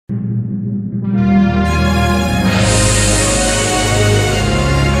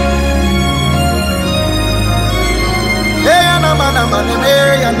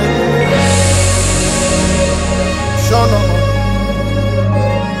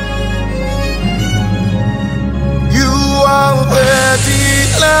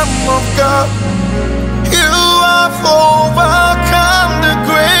Lamb of God. You have overcome the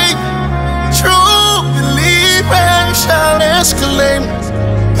grave. True believers shall exclaim,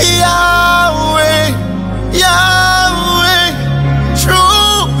 Yahweh, Yahweh.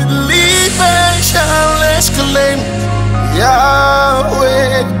 True believers shall exclaim,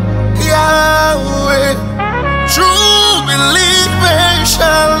 Yahweh, Yahweh. True believers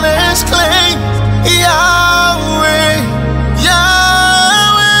shall exclaim, Yahweh,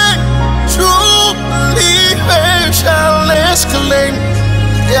 Yahweh. True believers shall exclaim,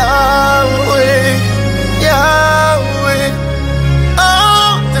 Yahweh, Yahweh.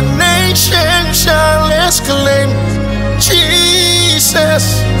 All the nations shall exclaim, Jesus,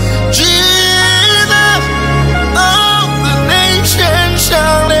 Jesus. All the nations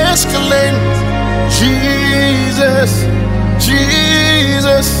shall exclaim, Jesus,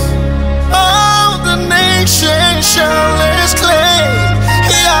 Jesus. All the nations shall exclaim,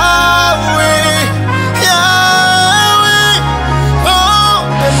 Yahweh, Yahweh. All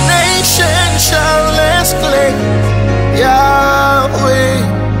the nations shall exclaim, Yahweh,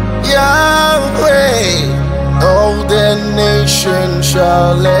 Yahweh. All the nations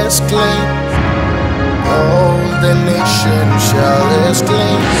shall exclaim, all the nations shall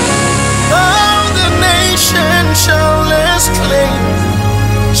exclaim, all the nations shall exclaim,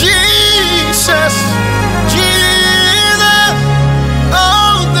 Jesus, Jesus.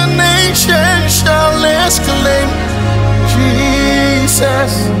 All the nations shall exclaim,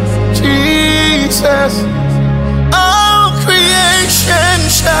 Jesus, Jesus. All creation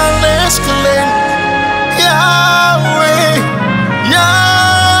shall exclaim, Yahweh,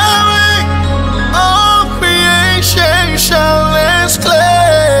 Yahweh. All creation shall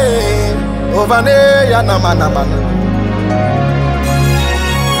exclaim, Ovane Yanamanamana.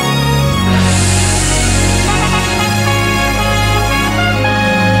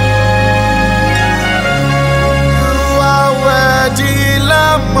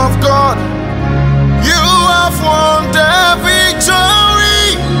 Lamb of God, you have won the victory.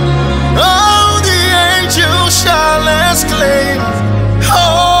 All the angels shall exclaim,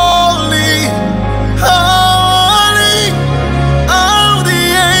 Holy, Holy. All the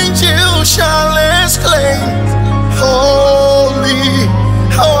angels shall exclaim, Holy,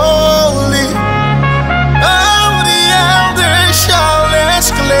 Holy. All the elders shall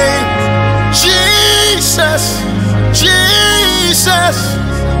exclaim, Jesus, Jesus.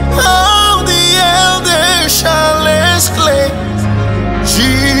 All the elders shall exclaim,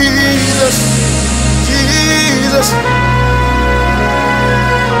 Jesus, Jesus.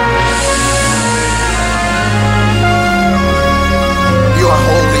 You are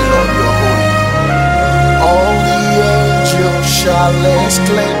holy, Lord, you are holy. All the angels shall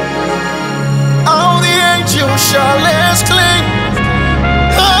exclaim, all the angels shall exclaim,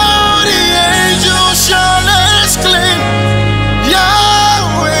 all the angels shall exclaim,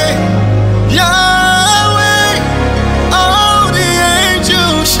 Yahweh, Yahweh. All the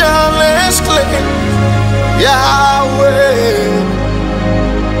angels shall exclaim, Yahweh.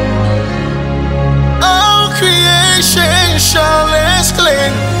 All creation shall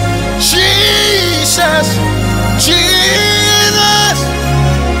exclaim, Jesus, Jesus.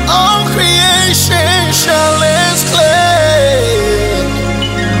 All creation shall exclaim,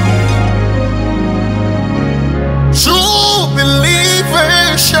 true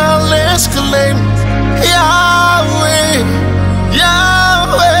believers shall exclaim, Yahweh,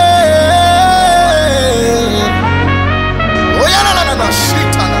 Yahweh. Oh, yeah, no, no, no, no,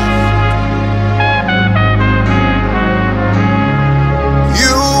 shitana.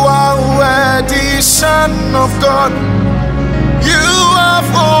 You are worthy, Son of God. You have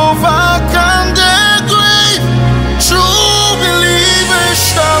overcome the grave. True believers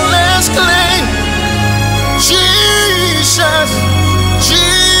shall exclaim, Jesus,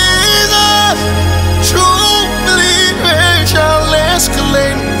 Jesus. True believers shall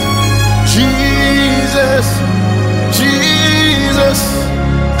exclaim, Jesus, Jesus.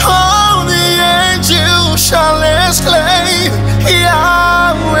 All the angels shall exclaim,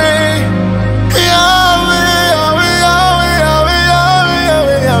 Yahweh, Yahweh, Yahweh, Yahweh, Yahweh,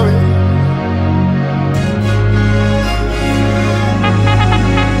 Yahweh, Yahweh.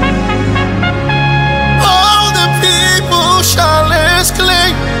 All the people shall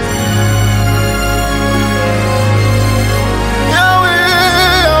exclaim, Yahweh,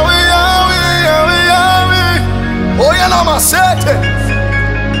 Yahweh, Yahweh, Yahweh, Yahweh. Oh, Yanama Sete,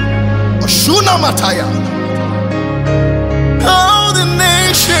 Oshuna Mataya. All the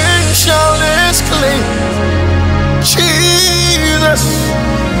nations shall exclaim, Jesus,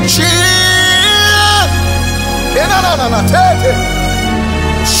 Jesus.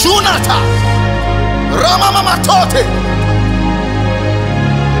 Shunata Ramamamatote.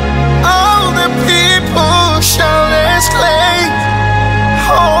 All the people shall exclaim.